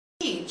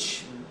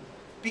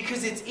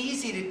Because it's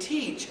easy to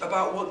teach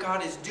about what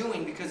God is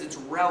doing because it's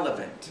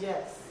relevant.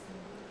 Yes.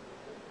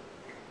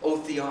 O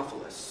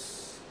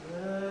Theophilus,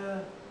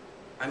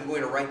 I'm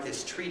going to write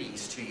this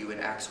treatise to you in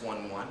Acts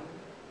 1:1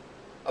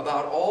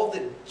 about all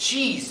that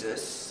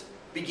Jesus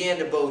began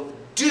to both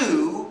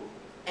do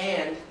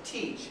and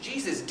teach.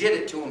 Jesus did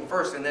it to him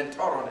first and then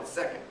taught on it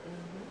second.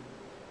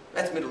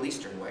 That's Middle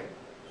Eastern way.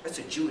 That's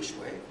a Jewish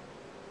way.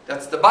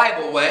 That's the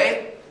Bible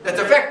way. That's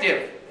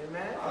effective.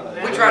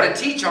 Amen. We try to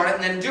teach on it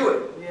and then do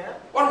it. Yeah.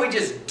 Why don't we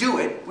just do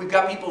it? We've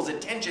got people's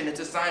attention. It's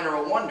a sign or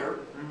a wonder.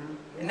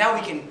 And now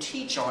we can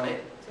teach on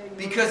it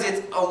because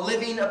it's a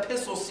living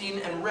epistle seen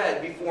and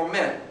read before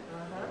men.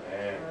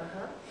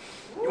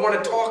 You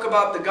want to talk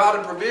about the God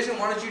of provision?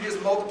 Why don't you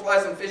just multiply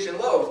some fish and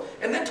loaves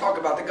and then talk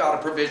about the God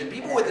of provision?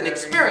 People with an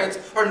experience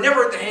are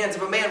never at the hands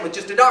of a man with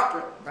just a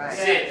doctrine. Right.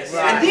 That's it. That's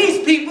And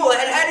these people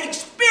had had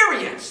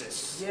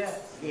experiences.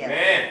 Yes.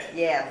 Yes.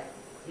 Yes.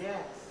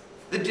 Yes.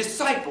 The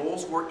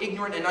disciples were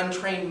ignorant and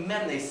untrained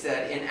men, they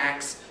said in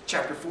Acts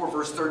chapter 4,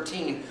 verse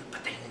 13.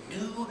 But they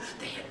knew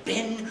they had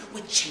been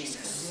with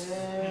Jesus.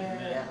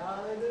 Yeah.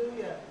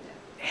 Hallelujah.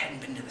 They hadn't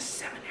been to the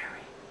seminary.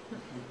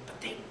 But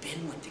they'd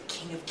been with the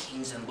King of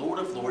Kings and Lord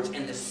of Lords.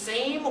 And the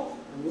same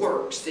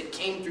works that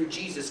came through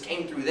Jesus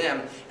came through them.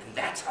 And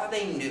that's how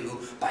they knew,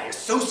 by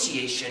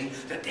association,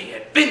 that they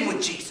had been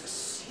with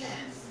Jesus.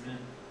 Yes.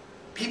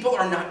 People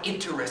are not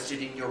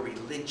interested in your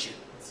religion.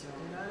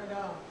 Not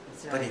at all.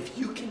 But if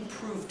you can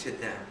prove to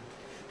them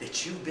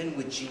that you've been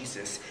with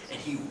Jesus and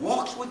He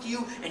walks with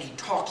you and He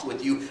talks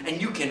with you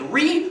and you can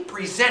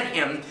represent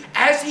Him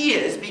as He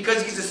is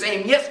because He's the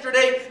same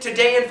yesterday,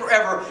 today, and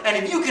forever, and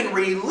if you can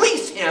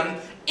release Him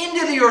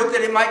into the earth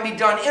that it might be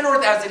done in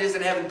earth as it is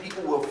in heaven,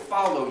 people will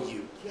follow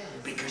you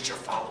because you're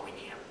following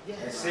Him. Yes.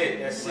 That's it.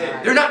 That's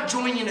it. They're not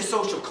joining a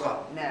social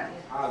club. No.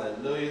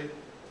 Hallelujah.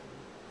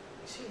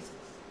 Jesus.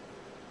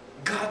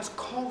 God's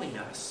calling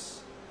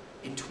us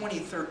in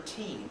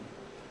 2013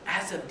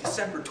 as of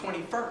December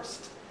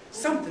 21st.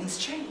 Something's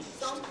changed.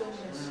 Something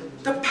has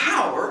changed. The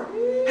power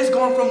has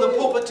gone from the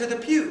pulpit to the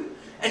pew.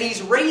 And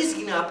He's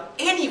raising up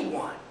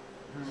anyone.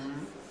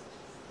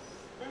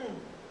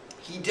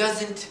 He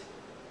doesn't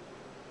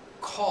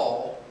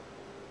call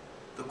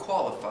the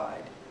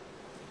qualified.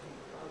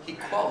 He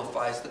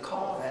qualifies the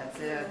called. That's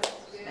it.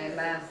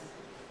 Amen.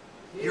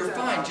 You're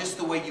fine just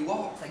the way you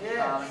are. Thank you,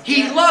 Father.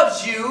 He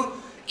loves you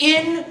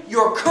in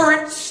your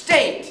current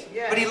state.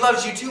 Yes. But He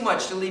loves you too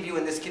much to leave you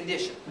in this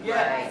condition.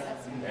 Yes.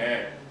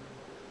 Amen.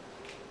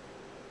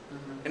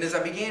 And as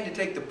I began to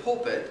take the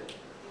pulpit,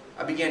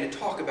 I began to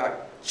talk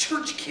about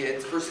church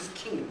kids versus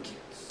kingdom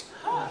kids.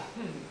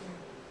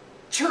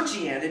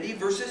 Churchianity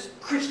versus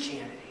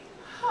Christianity.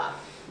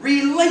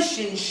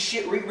 Religion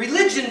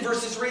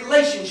versus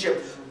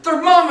relationship.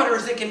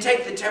 Thermometers that can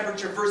take the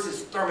temperature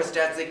versus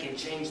thermostats that can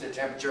change the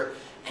temperature.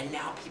 And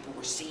now people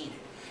were seeing it.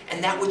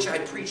 And that which I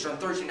preached on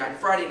Thursday night,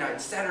 Friday night,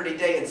 Saturday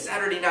day, and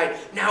Saturday night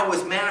now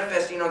was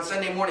manifesting on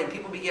Sunday morning.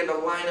 People began to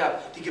line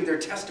up to give their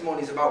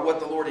testimonies about what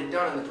the Lord had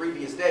done in the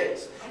previous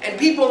days. And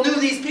people knew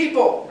these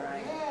people.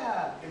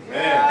 Yeah.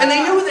 Amen. And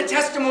they knew the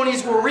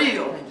testimonies were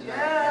real.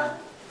 Yeah.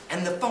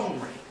 And the phone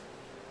rang.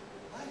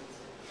 What?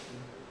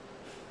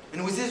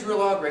 And it was Israel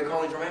Agre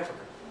calling from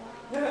Africa.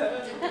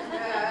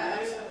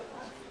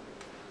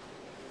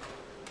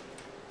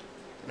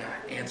 And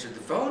I answered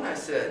the phone. I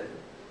said,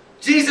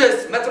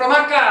 Jesus,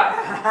 Metramaka,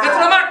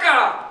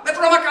 Metramaka,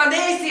 Metramaka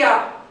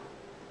Nesia,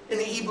 in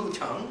the Hebrew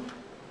tongue.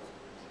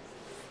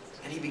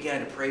 And he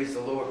began to praise the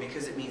Lord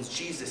because it means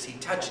Jesus, He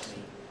touched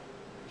me.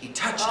 He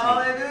touched me.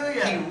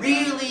 Hallelujah. He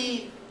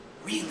really,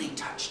 really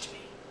touched me.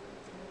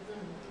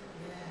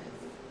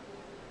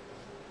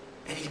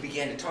 And he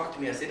began to talk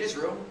to me. I said,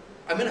 Israel,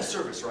 I'm in a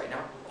service right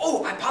now.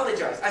 Oh, I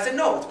apologize. I said,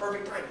 no, it's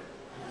perfect timing.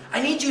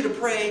 I need you to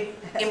pray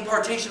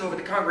impartation over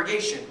the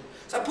congregation.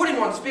 So I put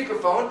him on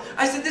speakerphone.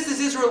 I said, this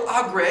is Israel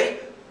Agre.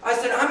 I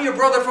said, I'm your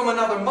brother from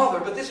another mother,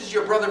 but this is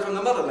your brother from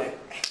the motherland.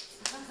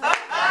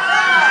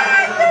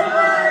 I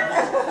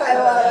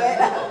love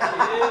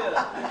it.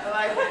 I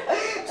like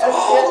it. So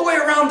all the way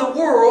around the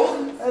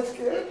world, That's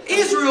good.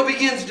 Israel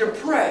begins to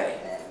pray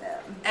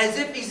as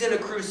if he's in a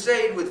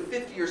crusade with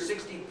 50 or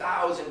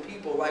 60,000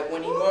 people like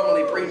when he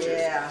normally preaches.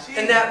 Yeah.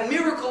 And that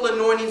miracle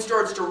anointing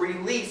starts to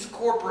release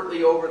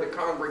corporately over the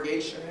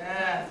congregation.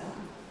 Yeah.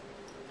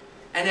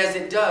 And as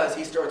it does,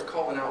 he starts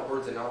calling out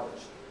words of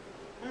knowledge.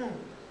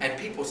 And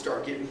people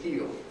start getting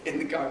healed in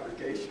the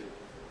congregation.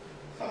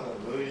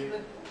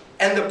 Hallelujah.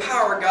 And the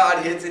power of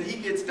God hits and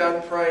he gets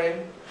done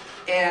praying.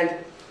 And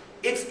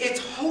it's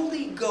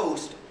Holy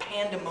Ghost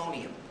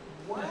pandemonium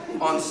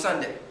on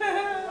Sunday.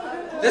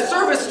 The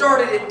service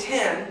started at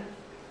 10.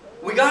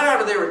 We got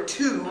out of there at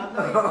 2. And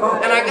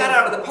I got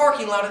out of the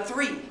parking lot at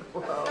 3.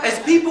 As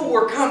people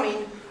were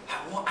coming,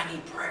 I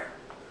need prayer.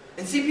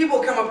 And see,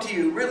 people come up to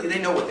you, really, they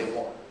know what they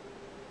want.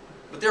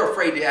 But they're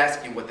afraid to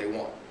ask you what they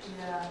want.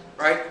 Yeah.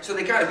 Right? So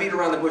they kind of beat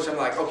around the bush. I'm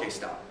like, okay,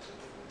 stop.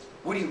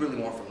 What do you really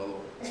want from the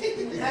Lord?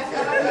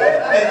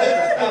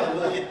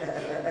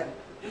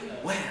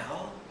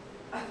 Well,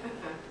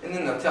 and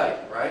then they'll tell you,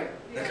 right?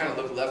 They kind of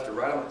look left or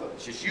right? I'm like, look,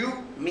 it's just you,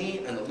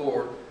 me, and the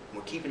Lord, and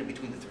we're keeping it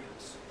between the three of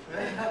us.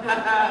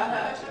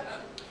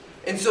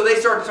 And so they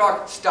started to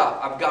talk,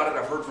 stop, I've got it,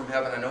 I've heard from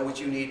heaven, I know what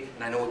you need,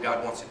 and I know what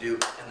God wants to do,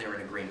 and they're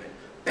in agreement.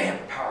 Bam,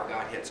 the power of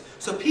God hits.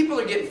 So people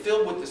are getting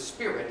filled with the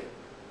Spirit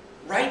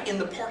right in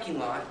the parking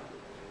lot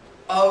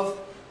of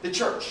the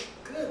church.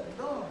 Good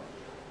Lord.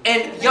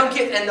 And young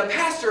kids, and the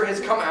pastor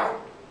has come out,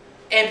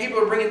 and people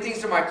are bringing things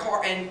to my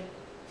car, and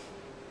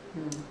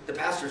the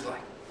pastor's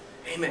like,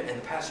 amen,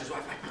 and the pastor's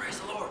wife like, praise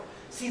the Lord.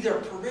 See, their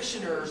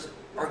parishioners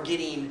are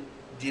getting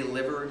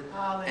delivered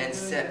and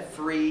set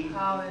free,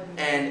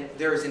 and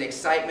there's an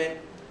excitement.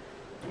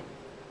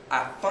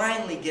 I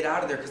finally get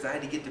out of there because I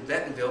had to get to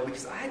Bentonville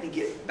because I had to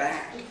get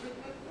back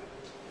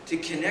to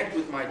connect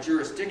with my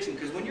jurisdiction,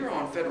 because when you're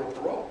on federal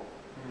parole,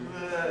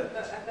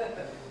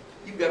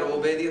 you've got to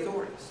obey the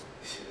authorities.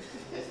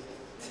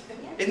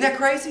 Isn't that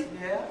crazy?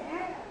 Yeah.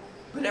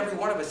 But every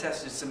one of us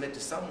has to submit to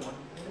someone.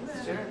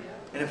 Sure.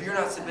 And if you're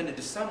not submitted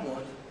to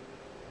someone,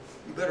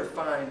 you better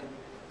find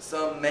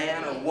some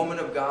man or woman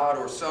of God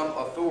or some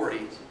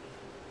authority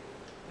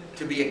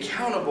to be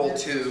accountable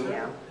to.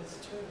 Yeah.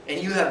 It's true.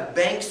 And you have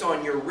banks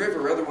on your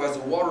river, otherwise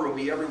the water will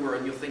be everywhere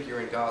and you'll think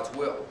you're in God's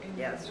will.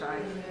 Yeah, that's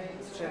right.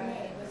 It's true.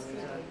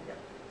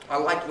 I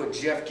liked what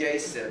Jeff Gay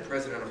said,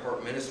 president of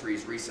Heart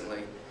Ministries,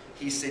 recently.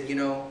 He said, you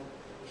know,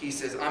 he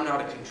says, I'm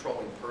not a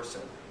controlling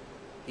person.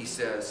 He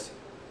says,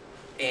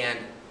 and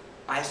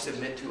I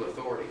submit to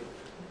authority.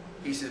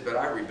 He says, but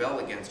I rebel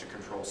against a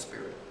control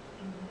spirit.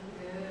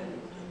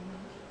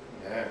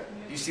 Yeah.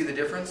 You see the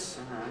difference?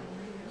 Uh-huh.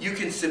 You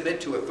can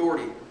submit to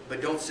authority,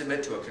 but don't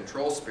submit to a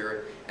control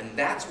spirit. And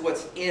that's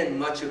what's in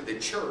much of the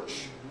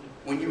church.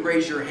 When you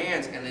raise your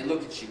hands and they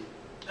look at you.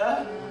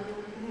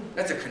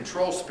 That's a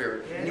control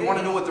spirit. And you want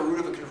to know what the root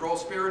of a control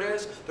spirit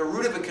is? The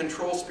root of a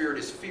control spirit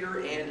is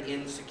fear and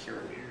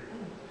insecurity.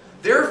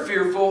 They're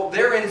fearful,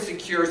 they're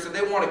insecure, so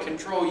they want to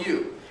control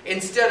you.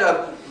 Instead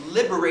of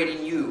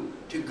liberating you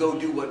to go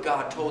do what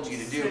God told you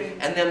to do.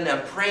 And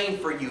them praying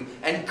for you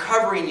and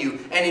covering you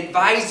and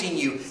advising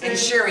you and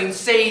sharing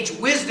sage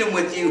wisdom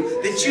with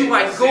you that you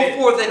might go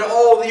forth into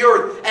all the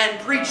earth and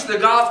preach the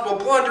gospel,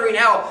 plundering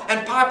hell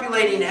and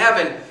populating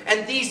heaven.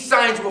 And these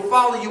signs will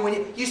follow you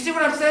when you see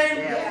what I'm saying?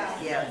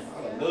 Yes. Yes.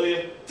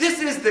 Hallelujah.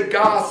 This is the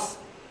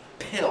gospel.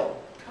 Come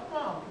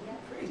on.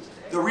 Preach.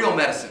 The real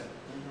medicine.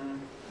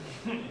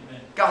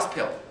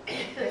 Gospel.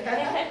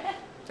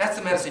 That's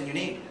the medicine you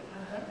need.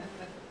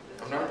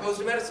 I'm not opposed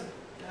to medicine.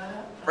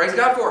 Praise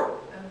God for it.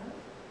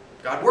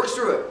 God works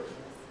through it.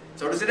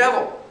 So does the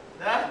devil.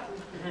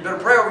 You better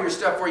pray over your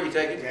stuff before you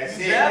take it. That's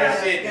it.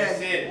 That's it. That's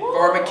it.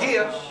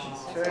 Pharmakia.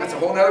 That's a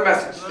whole other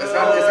message. That's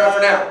not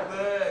for now.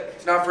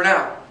 It's not for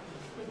now.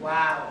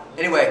 Wow.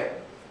 Anyway,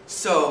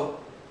 so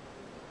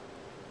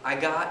I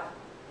got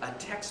a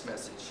text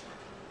message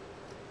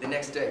the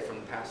next day from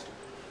the pastor.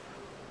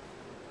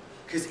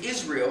 Because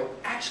Israel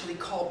actually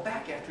called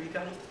back after he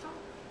got off the phone.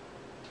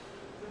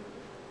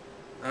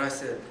 And I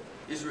said,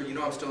 Israel, you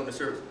know I'm still in the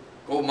service.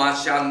 I'm like,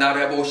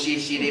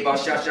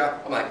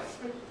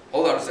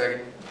 hold on a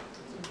second.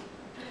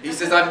 He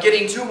says, I'm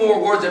getting 2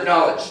 more words of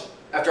knowledge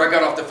after I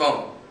got off the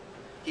phone.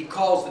 He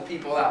calls the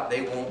people out.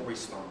 They won't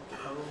respond.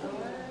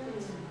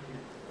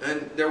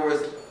 And there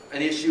was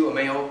an issue, a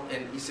male,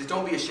 and he says,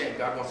 don't be ashamed.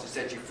 God wants to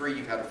set you free.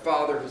 You've had a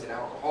father who's an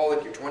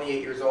alcoholic. You're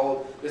 28 years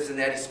old. This and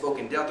that. He's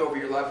spoken death over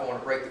your life. I want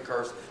to break the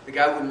curse. The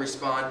guy wouldn't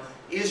respond.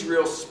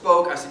 Israel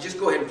spoke. I said, just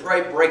go ahead and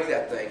pray. Break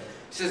that thing.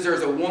 He says,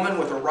 there's a woman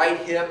with a right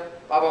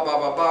hip. Blah, blah, blah,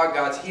 blah, blah.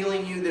 God's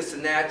healing you. This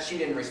and that. She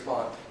didn't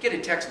respond. Get a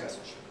text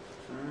message.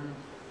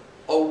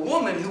 A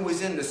woman who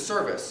was in the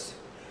service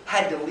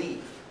had to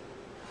leave.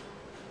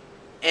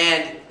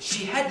 And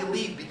she had to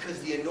leave because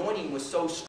the anointing was so strong.